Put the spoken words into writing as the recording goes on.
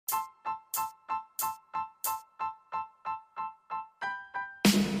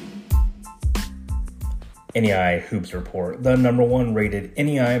NEI Hoops Report, the number one rated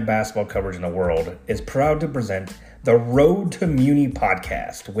NEI basketball coverage in the world, is proud to present the Road to Muni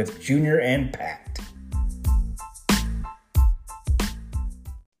podcast with Junior and Pat.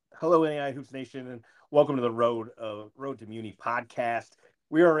 Hello, NEI Hoops Nation, and welcome to the Road to Muni podcast.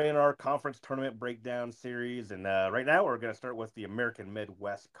 We are in our conference tournament breakdown series, and right now we're going to start with the American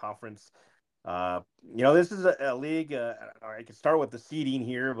Midwest Conference. This is a league. I can start with the seeding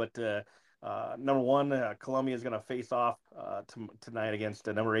here, but number one, Columbia is going to face off tonight against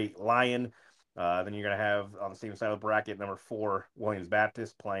number 8 Lion. Then you're going to have on the same side of the bracket number 4 Williams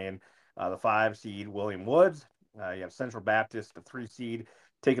Baptist playing the 5 seed William Woods. You have Central Baptist, the 3 seed,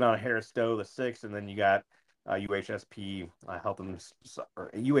 taking on Harris Stowe, the 6, and then you got UHSP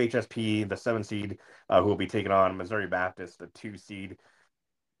UHSP, the 7 seed, who will be taking on Missouri Baptist, the 2 seed.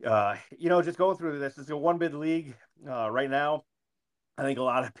 Just going through this is a one bid league right now. I think a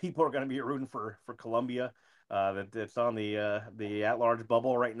lot of people are going to be rooting for Columbia. That's on the at-large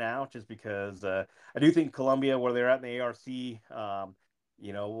bubble right now, just because I do think Columbia, where they're at in the ARC,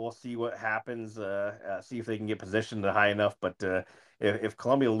 we'll see what happens. See if they can get positioned high enough. But if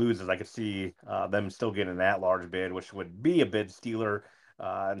Columbia loses, I could see them still getting an at-large bid, which would be a bid stealer.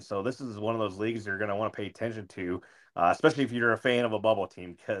 And so this is one of those leagues you're going to want to pay attention to, especially if you're a fan of a bubble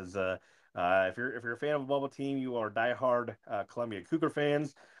team, because if you're a fan of a bubble team, you are diehard Columbia Cougar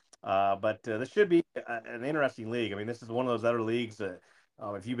fans. But this should be an interesting league. I mean, this is one of those other leagues that,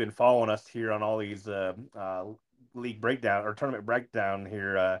 if you've been following us here on all these league breakdown or tournament breakdown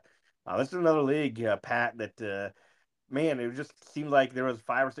here, this is another league, Pat, that man, it just seemed like there was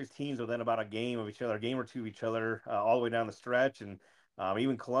 5 or 6 teams within about a game of each other, a game or two of each other, all the way down the stretch, and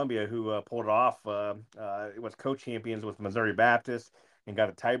even Columbia, who pulled it off, it was co-champions with Missouri Baptist and got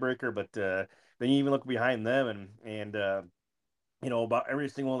a tiebreaker. But then you even look behind them, and about every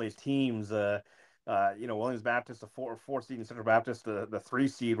single one of these teams. Williams Baptist, the 4 seed, and Central Baptist, the 3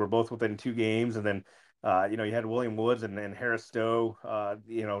 seed, were both within 2 games, and then you had William Woods and Harris Stowe,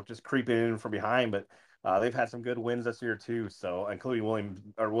 just creeping in from behind, but they've had some good wins this year too. So, including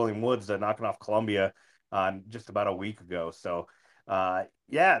William Woods knocking off Columbia just about a week ago. So,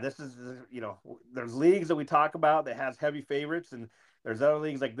 this is there's leagues that we talk about that has heavy favorites, and there's other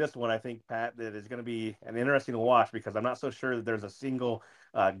leagues like this one, I think, Pat, that is going to be an interesting to watch, because I'm not so sure that there's a single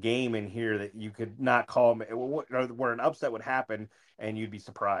game in here that you could not call where an upset would happen and you'd be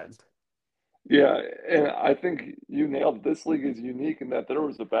surprised. Yeah, and I think you nailed it. This league is unique in that there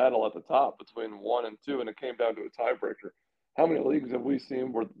was a battle at the top between 1 and 2, and it came down to a tiebreaker. How many leagues have we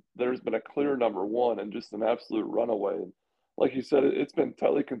seen where there's been a clear number 1 and just an absolute runaway? And like you said, it's been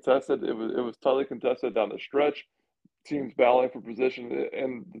tightly contested. It was tightly contested down the stretch. Teams battling for position,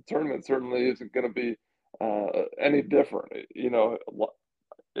 and the tournament certainly isn't going to be any different.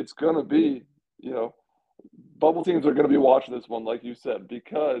 It's going to be, you know, bubble teams are going to be watching this one, like you said,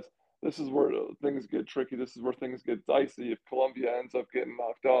 because this is where things get tricky. This is where things get dicey. If Columbia ends up getting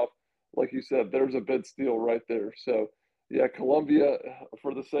knocked off, like you said, there's a bid steal right there. So, yeah, Columbia,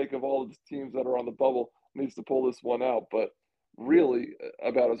 for the sake of all of the teams that are on the bubble, needs to pull this one out. But really,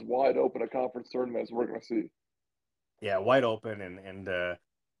 about as wide open a conference tournament as we're going to see. Yeah, wide open, and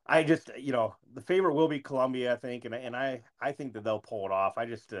I just the favorite will be Columbia, I think, and I think that they'll pull it off.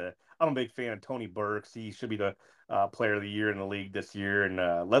 I'm a big fan of Tony Burks. He should be the player of the year in the league this year, and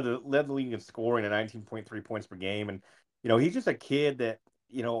led the league in scoring at 19.3 points per game. And he's just a kid that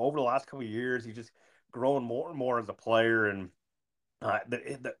over the last couple of years he's just growing more and more as a player. And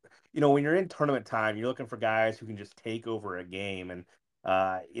when you're in tournament time, you're looking for guys who can just take over a game. And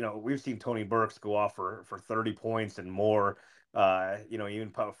we've seen Tony Burks go off for 30 points and more. Even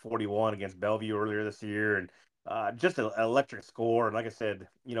put 41 against Bellevue earlier this year, and just an electric score. And like I said,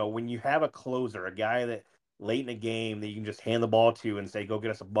 when you have a closer, a guy that late in the game that you can just hand the ball to and say, "Go get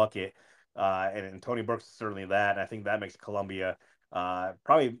us a bucket," and Tony Burks is certainly that. And I think that makes Columbia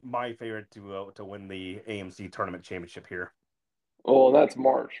probably my favorite to win the AMC tournament championship here. Well, and that's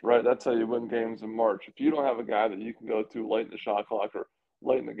March, right? That's how you win games in March. If you don't have a guy that you can go to late in the shot clock or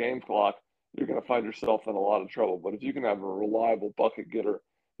late in the game clock, you're going to find yourself in a lot of trouble. But if you can have a reliable bucket getter,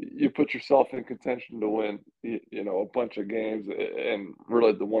 you put yourself in contention to win, a bunch of games, and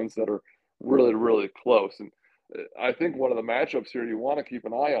really the ones that are really, really close. And I think one of the matchups here you want to keep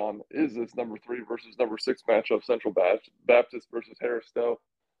an eye on is this number 3 versus number 6 matchup, Central Baptist versus Harris Stowe.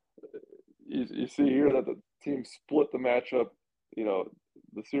 You see here that the team split the matchup. You know,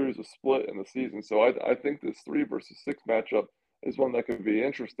 the series was split in the season. So I think this 3 versus 6 matchup is one that could be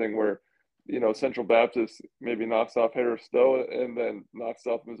interesting where, Central Baptist maybe knocks off Harris Stowe and then knocks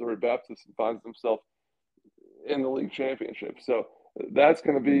off Missouri Baptist and finds themselves in the league championship. So that's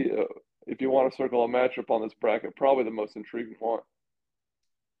going to be if you want to circle a matchup on this bracket, probably the most intriguing one.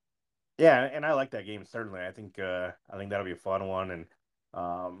 Yeah, and I like that game certainly. I think that'll be a fun one. And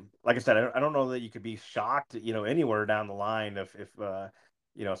like I said, I don't know that you could be shocked, anywhere down the line if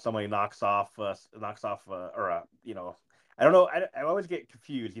somebody knocks off or I don't know. I always get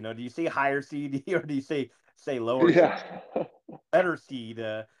confused. Do you say higher seed or do you say lower seed? Yeah. Better seed.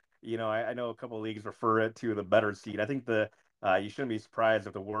 I know a couple of leagues refer it to the better seed. I think the you shouldn't be surprised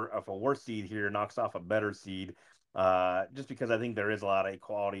if a worse seed here knocks off a better seed. Just because I think there is a lot of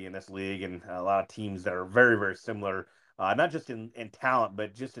equality in this league and a lot of teams that are very, very similar, not just in talent,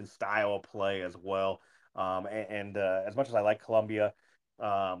 but just in style of play as well. As much as I like Columbia,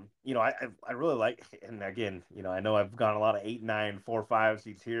 I really like, and again, I know I've gone a lot of 8, 9, 4, 5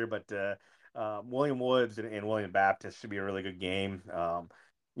 seeds here, but William Woods and William Baptist should be a really good game. I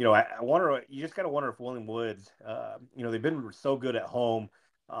wonder, you just got to wonder if William Woods, they've been so good at home,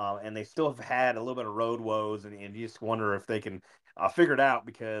 and they still have had a little bit of road woes, and you just wonder if they can figure it out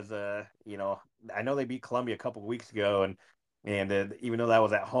because, I know they beat Columbia a couple of weeks ago, and even though that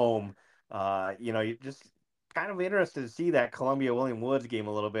was at home, you just kind of interested to see that Columbia William Woods game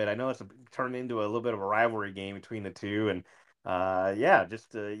a little bit. I know turned into a little bit of a rivalry game between the two, and yeah,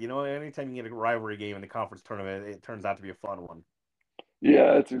 just anytime you get a rivalry game in the conference tournament, it turns out to be a fun one.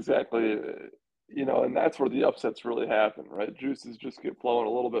 Yeah, that's exactly, and that's where the upsets really happen, right? Juices just get flowing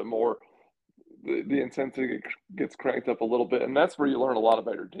a little bit more. The intensity gets cranked up a little bit, and that's where you learn a lot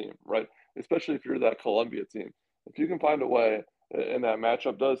about your team, right? Especially if you're that Columbia team. If you can find a way, and that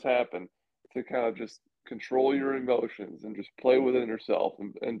matchup does happen, to kind of just control your emotions and just play within yourself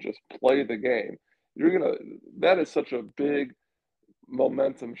and just play the game, that is such a big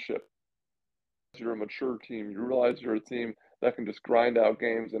momentum shift. You're a mature team. You realize you're a team that can just grind out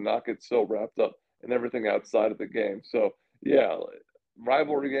games and not get so wrapped up in everything outside of the game. So, yeah,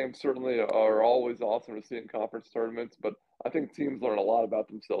 rivalry games certainly are always awesome to see in conference tournaments, but I think teams learn a lot about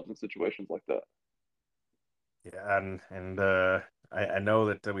themselves in situations like that. Yeah, and I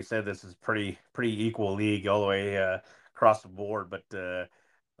know that we said this is pretty equal league all the way across the board, but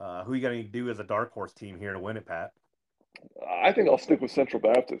who you going to do as a dark horse team here to win it, Pat? I think I'll stick with Central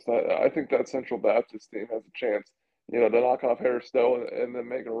Baptist. I think that Central Baptist team has a chance, to knock off Harris Stowe and then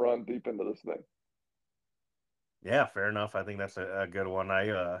make a run deep into this thing. Yeah, fair enough. I think that's a good one.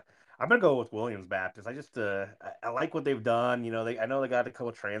 I'm gonna go with Williams Baptist. I like what they've done. I know they got a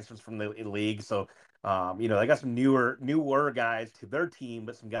couple transfers from the league, so they got some newer guys to their team,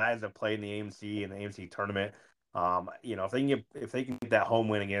 but some guys that played in the AMC and the AMC tournament. If they can get that home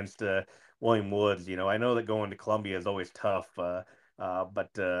win against William Woods, I know that going to Columbia is always tough.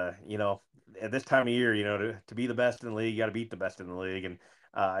 But at this time of year, to be the best in the league, you got to beat the best in the league, and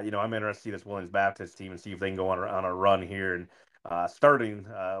I'm interested to see this Williams Baptist team and see if they can go on a run here and starting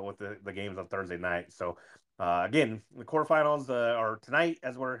with the games on Thursday night. So again, the quarterfinals are tonight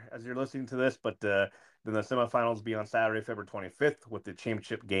as you're listening to this, but then the semifinals be on Saturday, February 25th, with the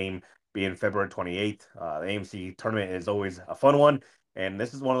championship game being February 28th. The AMC tournament is always a fun one, and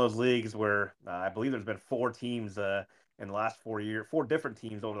this is one of those leagues where I believe there's been four teams. In the last 4 years, four different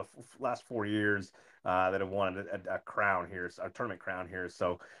teams over the last 4 years that have won a crown here, a tournament crown here.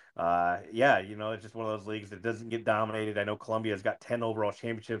 So, yeah, it's just one of those leagues that doesn't get dominated. I know Columbia's got 10 overall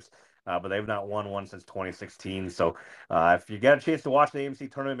championships, but they've not won one since 2016. So, if you get a chance to watch the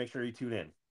AMC tournament, make sure you tune in.